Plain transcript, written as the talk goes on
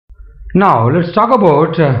Now let's talk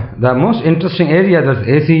about the most interesting area, that's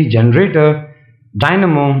AC generator,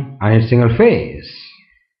 dynamo and its single phase.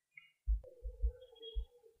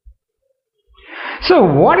 So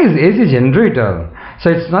what is AC generator?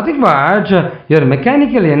 So it's nothing but your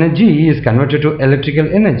mechanical energy is converted to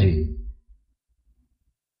electrical energy.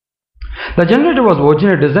 The generator was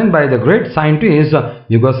originally designed by the great scientist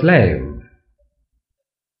Yugoslav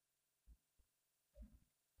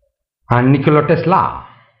and Nikola Tesla.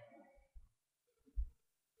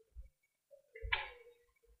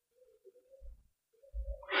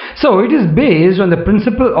 So it is based on the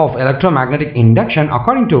principle of electromagnetic induction,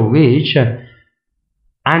 according to which an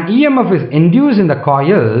EMF is induced in the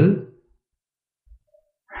coil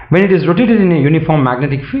when it is rotated in a uniform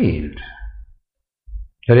magnetic field.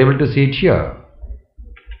 You are able to see it here.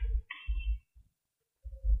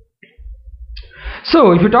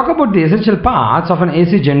 So if you talk about the essential parts of an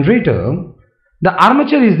AC generator, the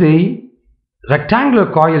armature is the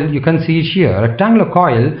rectangular coil. You can see it here, rectangular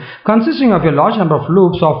coil consisting of a large number of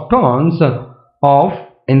loops of turns of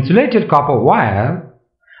insulated copper wire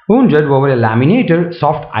wound over a laminated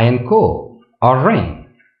soft iron core or ring.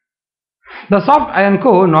 The soft iron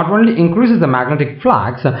core not only increases the magnetic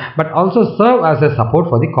flux but also serves as a support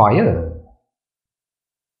for the coil.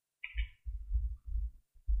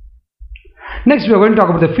 Next we are going to talk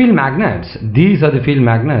about the field magnets. These are the field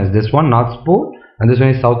magnets. This one north pole and this one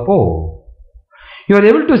is south pole. You are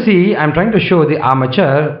able to see I am trying to show the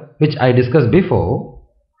armature which I discussed before.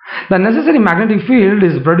 The necessary magnetic field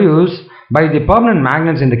is produced by the permanent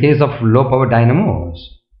magnets in the case of low power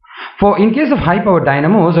dynamos. For in case of high power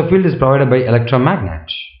dynamos, a field is provided by electromagnet.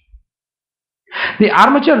 The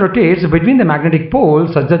armature rotates between the magnetic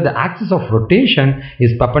poles such that the axis of rotation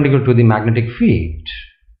is perpendicular to the magnetic field.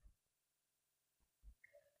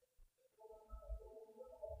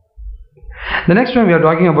 The next one we are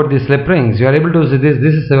talking about the slip rings. You are able to see this.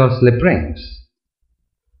 This is our slip rings.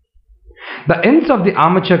 The ends of the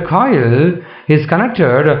armature coil is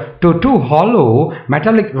connected to two hollow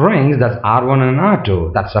metallic rings, that's R1 and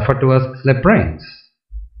R2, that's referred to as slip rings.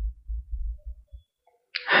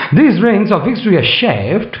 These rings are fixed to a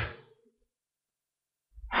shaft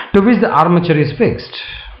to which the armature is fixed.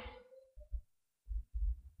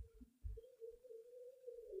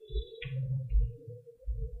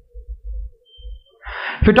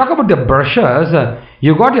 If you talk about the brushes,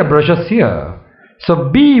 you got your brushes here.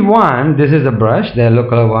 So B1, this is the brush, the yellow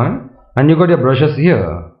color one, and you got your brushes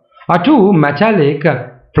here. Are two metallic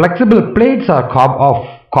flexible plates of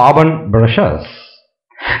carbon brushes.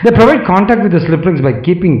 They provide contact with the slip rings by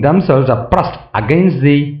keeping themselves pressed against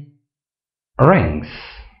the rings.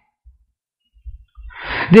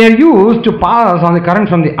 They are used to pass on the current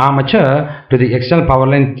from the armature to the external power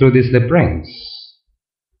line through the slip rings.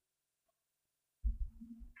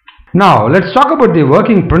 Now let's talk about the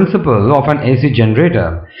working principle of an AC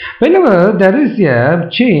generator. Whenever there is a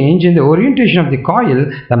change in the orientation of the coil,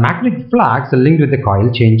 the magnetic flux linked with the coil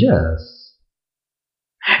changes.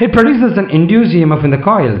 It produces an induced EMF in the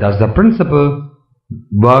coil. That's the principle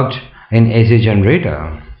worked in AC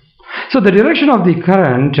generator. So the direction of the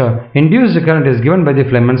current, induced current, is given by the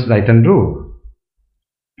Fleming's-Leighton rule.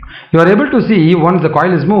 You are able to see once the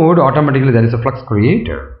coil is moved, automatically there is a flux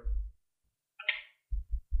created.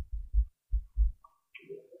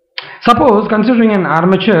 Suppose considering an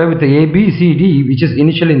armature with the ABCD which is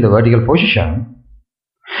initially in the vertical position,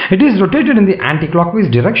 it is rotated in the anti-clockwise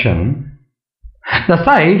direction. The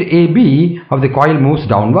side AB of the coil moves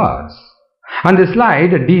downwards and the side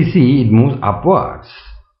DC it moves upwards.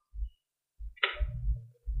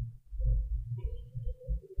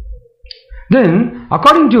 Then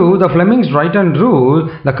according to the Fleming's-Leighton rule,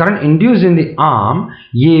 the current induced in the arm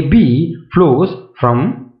AB flows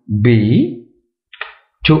from B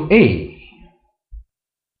to A.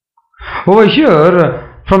 Over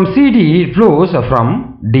here from CD it flows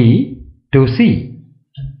from D to C.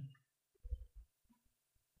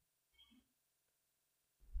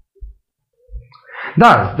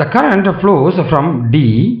 Thus the current flows from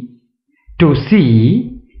D to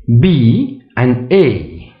C, B and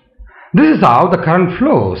A. This is how the current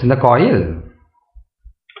flows in the coil.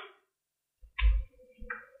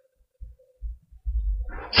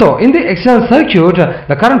 So in the external circuit,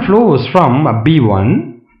 the current flows from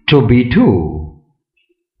B1 to B2.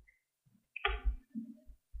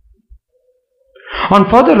 On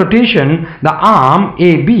further rotation, the arm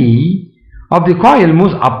AB of the coil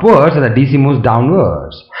moves upwards and the DC moves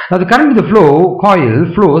downwards. Now the current in the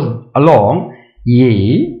coil flows along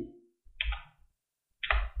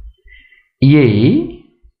A,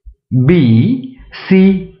 B,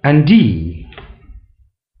 C and D.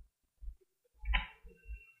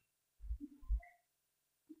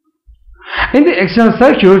 In the external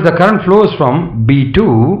circuit, the current flows from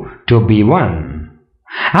B2 to B1.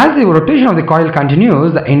 As the rotation of the coil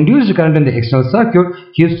continues, the induced current in the external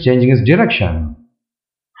circuit keeps changing its direction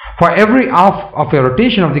for every half of a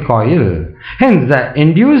rotation of the coil. Hence, the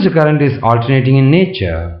induced current is alternating in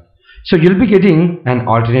nature. So, you will be getting an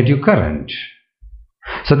alternative current.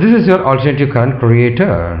 So, this is your alternative current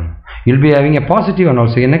creator. You will be having a positive and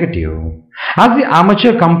also a negative. As the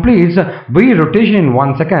armature completes V rotation in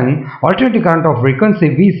 1 second, alternating current of frequency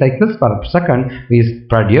V cycles per second is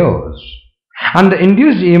produced. And the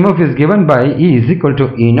induced EMF is given by E is equal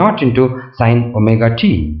to E naught into sin omega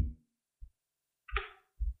t.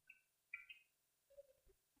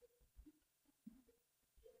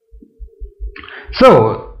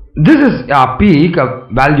 So, this is a peak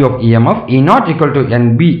value of EMF, E naught equal to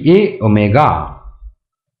NBA omega.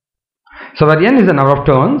 So, where N is the number of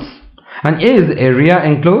turns, and A is the area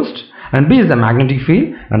enclosed, and B is the magnetic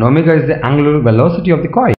field, and omega is the angular velocity of the coil.